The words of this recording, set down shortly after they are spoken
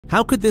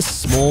How could this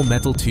small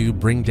metal tube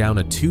bring down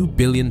a $2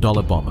 billion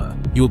bomber?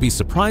 You will be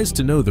surprised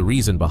to know the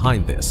reason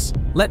behind this.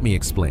 Let me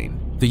explain.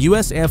 The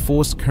US Air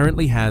Force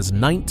currently has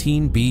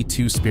 19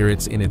 B-2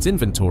 Spirits in its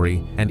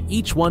inventory, and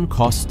each one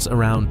costs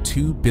around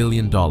 $2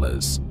 billion.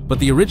 But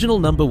the original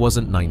number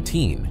wasn't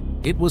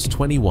 19, it was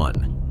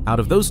 21. Out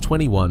of those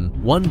 21,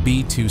 one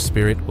B-2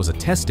 Spirit was a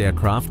test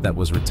aircraft that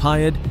was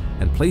retired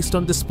and placed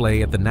on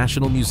display at the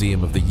National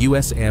Museum of the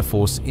US Air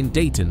Force in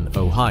Dayton,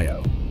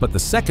 Ohio. But the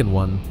second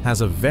one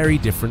has a very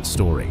different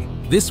story.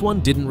 This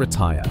one didn't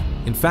retire.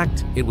 In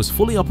fact, it was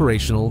fully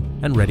operational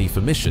and ready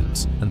for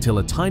missions until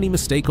a tiny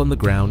mistake on the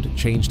ground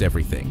changed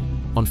everything.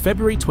 On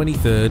February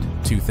 23,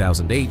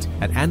 2008,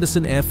 at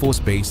Andersen Air Force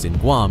Base in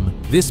Guam,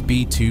 this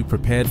B-2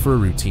 prepared for a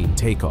routine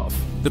takeoff.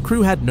 The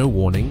crew had no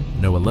warning,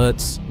 no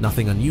alerts,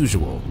 nothing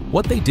unusual.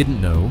 What they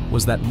didn't know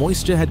was that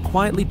moisture had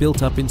quietly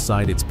built up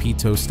inside its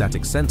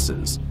pitot-static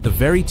sensors, the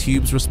very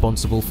tubes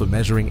responsible for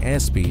measuring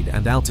airspeed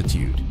and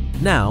altitude.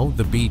 Now,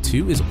 the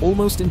B-2 is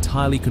almost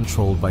entirely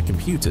controlled by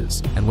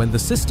computers, and when the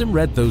system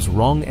read those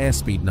wrong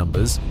airspeed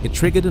numbers, it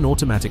triggered an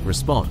automatic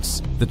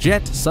response. The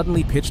jet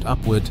suddenly pitched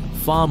upward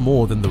far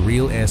more than the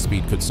real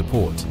airspeed could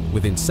support.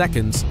 Within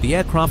seconds, the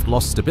aircraft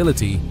lost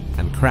stability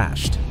and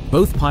crashed.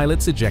 Both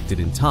pilots ejected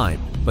in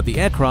time, but the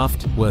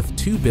aircraft, worth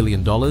 $2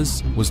 billion,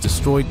 was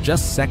destroyed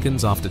just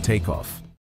seconds after takeoff.